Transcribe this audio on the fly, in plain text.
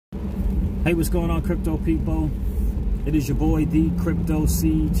Hey, what's going on, crypto people? It is your boy, the Crypto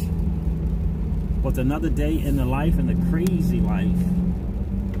Siege, with another day in the life and the crazy life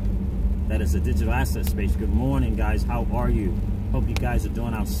that is the digital asset space. Good morning, guys. How are you? Hope you guys are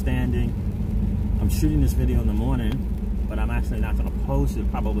doing outstanding. I'm shooting this video in the morning, but I'm actually not going to post it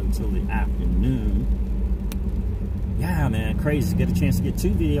probably until the afternoon. Yeah, man, crazy. Get a chance to get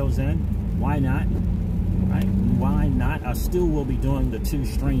 2 videos in. Why not? Right? Why not? I still will be doing the 2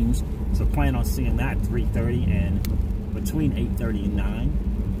 streams. So plan on seeing that 3:30 and between 8:30 and 9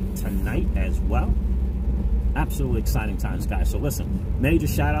 tonight as well. Absolutely exciting times, guys. So listen, major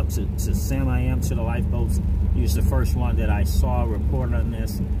shout out to Sam I Am to the Lifeboats. He was the first one that I saw report on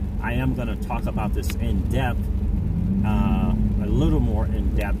this. I am going to talk about this in depth, a little more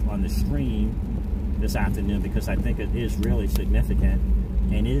in depth on the stream this afternoon, because I think it is really significant.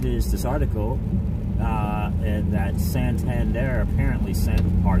 And it is this article that Santander apparently sent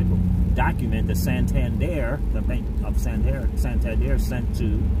document that Santander, the bank of Santander sent to,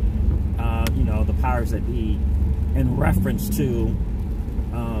 you know, the powers that be in reference to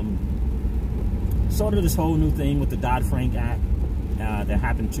sort of this whole new thing with the Dodd-Frank Act that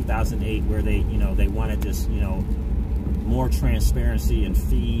happened in 2008, where they, you know, they wanted this, you know, more transparency and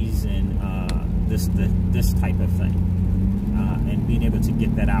fees and this type of thing, and being able to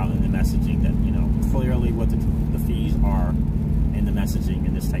get that out in the messaging, that, you know, clearly what the fees are in the messaging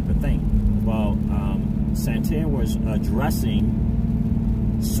and this type of thing. Well, Santander was addressing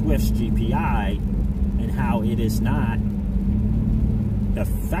Swift GPI and how it is not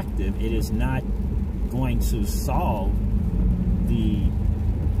effective. It is not going to solve the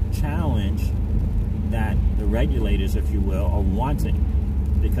challenge that the regulators, if you will, are wanting,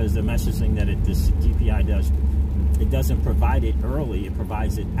 because the messaging that this GPI does, it doesn't provide it early, it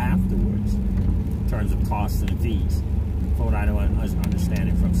provides it afterwards in terms of costs and fees, from what I know,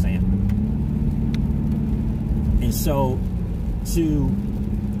 understanding from Sam. And so to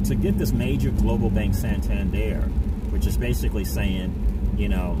get this major global bank Santander, which is basically saying, you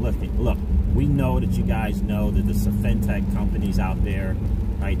know, look, we know that you guys know that there's some fintech companies out there,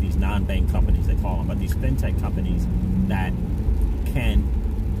 right? These non-bank companies, they call them, but these fintech companies that can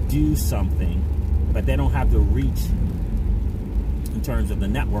do something, but they don't have the reach in terms of the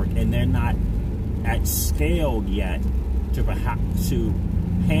network, and they're not at scale yet to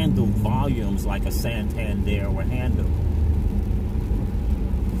handle volumes like a Santander will handle.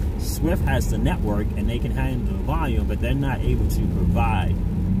 Swift has the network and they can handle the volume, but they're not able to provide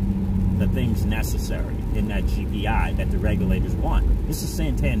the things necessary in that GPI that the regulators want. This is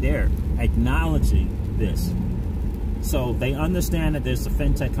Santander acknowledging this. So they understand that there's a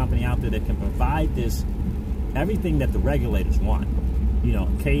fintech company out there that can provide this, everything that the regulators want. You know,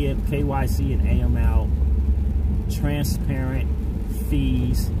 KYC and AML, transparent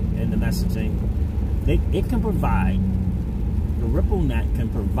fees in the messaging. It can provide, the RippleNet can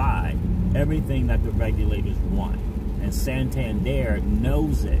provide everything that the regulators want. And Santander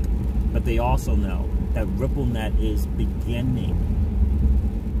knows it, but they also know that RippleNet is beginning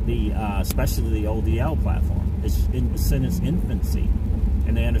especially the ODL platform. It's in its infancy,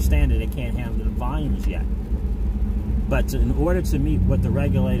 and they understand that it can't handle the volumes yet. But in order to meet what the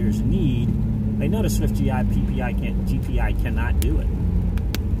regulators need, they know the Swift GPI cannot do it.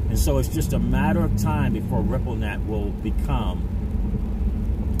 And so it's just a matter of time before RippleNet will become,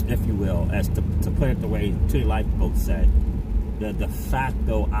 if you will, as to put it the way Two Lifeboat said, the de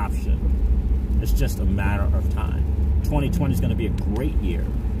facto option. It's just a matter of time. 2020 is going to be a great year.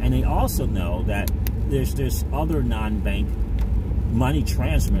 And they also know that there's this other non-bank money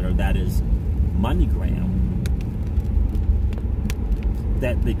transmitter, that is MoneyGram,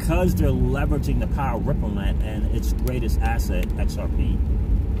 that because they're leveraging the power of RippleNet and its greatest asset, XRP,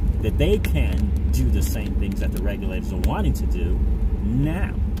 that they can do the same things that the regulators are wanting to do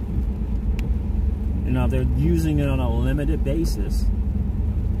now. You know, they're using it on a limited basis.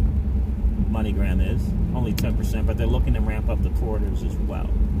 MoneyGram is only 10%, but they're looking to ramp up the quarters as well.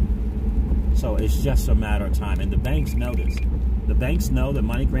 So it's just a matter of time. And the banks know this. The banks know that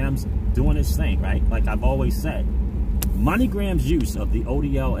MoneyGram's doing its thing, right? Like I've always said, MoneyGram's use of the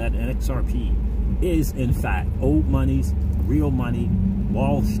ODL and XRP is, in fact, old money's real money,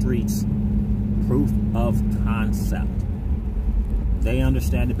 Wall Street's proof of concept. They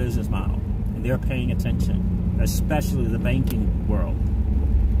understand the business model, and they're paying attention, especially the banking world.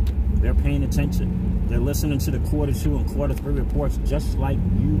 They're paying attention. They're listening to the Q2 and Q3 reports just like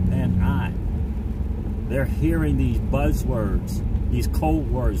you and I. They're hearing these buzzwords, these code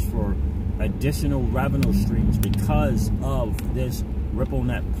words for additional revenue streams because of this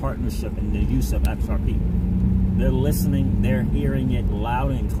RippleNet partnership and the use of XRP. They're listening, they're hearing it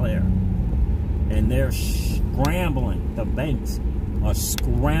loud and clear. And they're scrambling. The banks are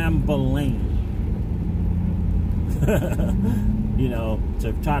scrambling, you know,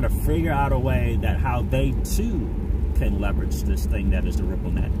 to try to figure out a way that how they too can leverage this thing that is the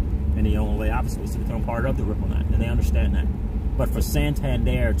RippleNet. And the only way, obviously, is to become part of the RippleNet. And they understand that. But for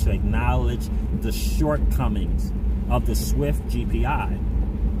Santander to acknowledge the shortcomings of the Swift GPI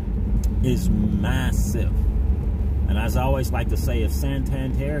is massive. And as I always like to say, if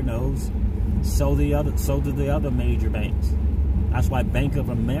Santander knows, so do the other major banks. That's why Bank of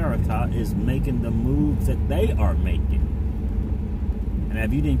America is making the moves that they are making. And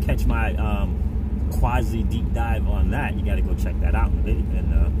if you didn't catch my quasi deep dive on that, you got to go check that out in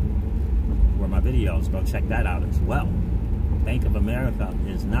where my videos. Go check that out as well. Bank of America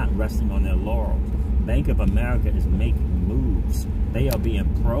is not resting on their laurels. Bank of America is making moves. They are being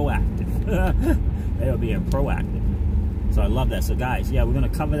proactive. They are being proactive. So I love that. So guys, yeah, we're going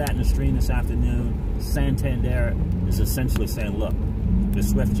to cover that in the stream this afternoon. Santander is essentially saying, look, the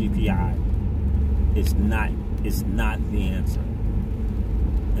Swift GPI is not the answer.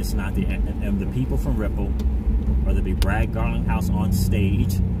 It's not the answer. And the people from Ripple, whether it be Brad Garlinghouse on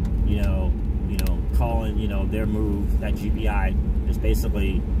stage, you know, calling, you know, their move, that GPI is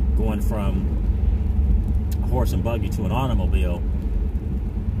basically going from a horse and buggy to an automobile.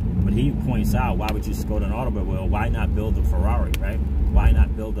 But he points out, why would you just go to an automobile? Why not build a Ferrari, right? Why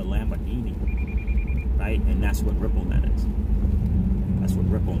not build a Lamborghini, right? And that's what RippleNet is. That's what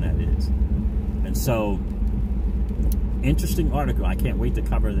RippleNet is. And so, interesting article. I can't wait to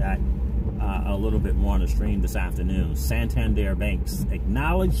cover that a little bit more on the stream this afternoon. Santander Banks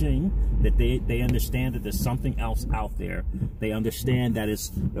acknowledging that they understand that there's something else out there. They understand that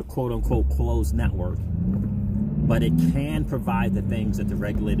it's a quote-unquote closed network, but it can provide the things that the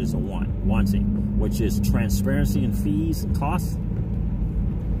regulators are wanting, which is transparency in fees and costs,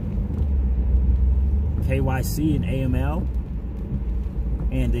 KYC and AML,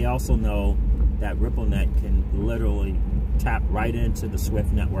 and they also know that RippleNet can literally tap right into the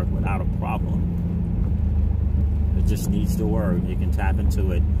Swift network without a problem. It just needs to work. It can tap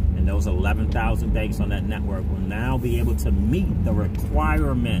into it, and those 11,000 banks on that network will now be able to meet the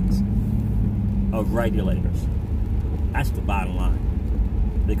requirements of regulators. That's the bottom line,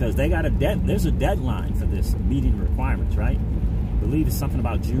 because they got there's a deadline for this meeting requirements, right? I believe it's something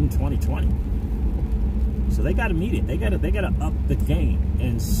about June 2020. So they got to meet it. They got to up the game.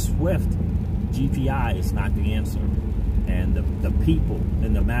 And Swift GPI is not the answer. And the people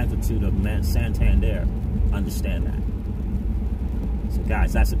and the magnitude of Santander understand that. So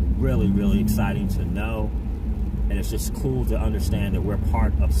guys, that's really, really exciting to know. And it's just cool to understand that we're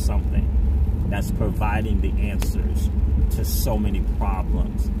part of something that's providing the answers to so many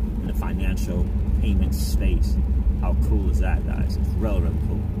problems in the financial payment space. How cool is that, guys? It's really, really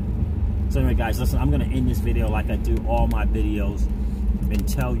cool. So anyway, guys, listen, I'm going to end this video like I do all my videos and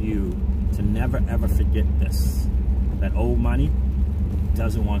tell you to never, ever forget this. That old money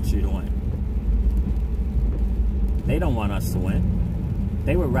doesn't want you to win. They don't want us to win.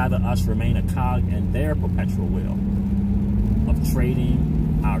 They would rather us remain a cog in their perpetual wheel of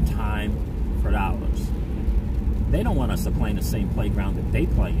trading our time for dollars. They don't want us to play in the same playground that they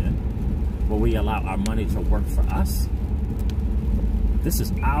play in, where we allow our money to work for us. This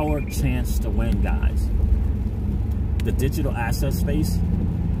is our chance to win, guys. The digital asset space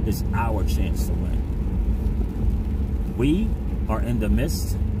is our chance to win. We are in the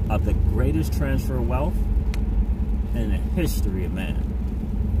midst of the greatest transfer of wealth in the history of man.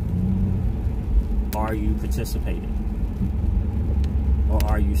 Are you participating? Or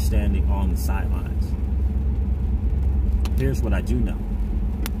are you standing on the sidelines? Here's what I do know.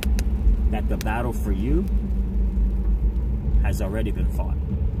 That the battle for you has already been fought.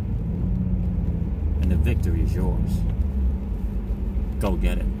 And the victory is yours. Go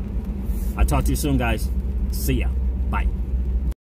get it. I'll talk to you soon, guys. See ya. Bye.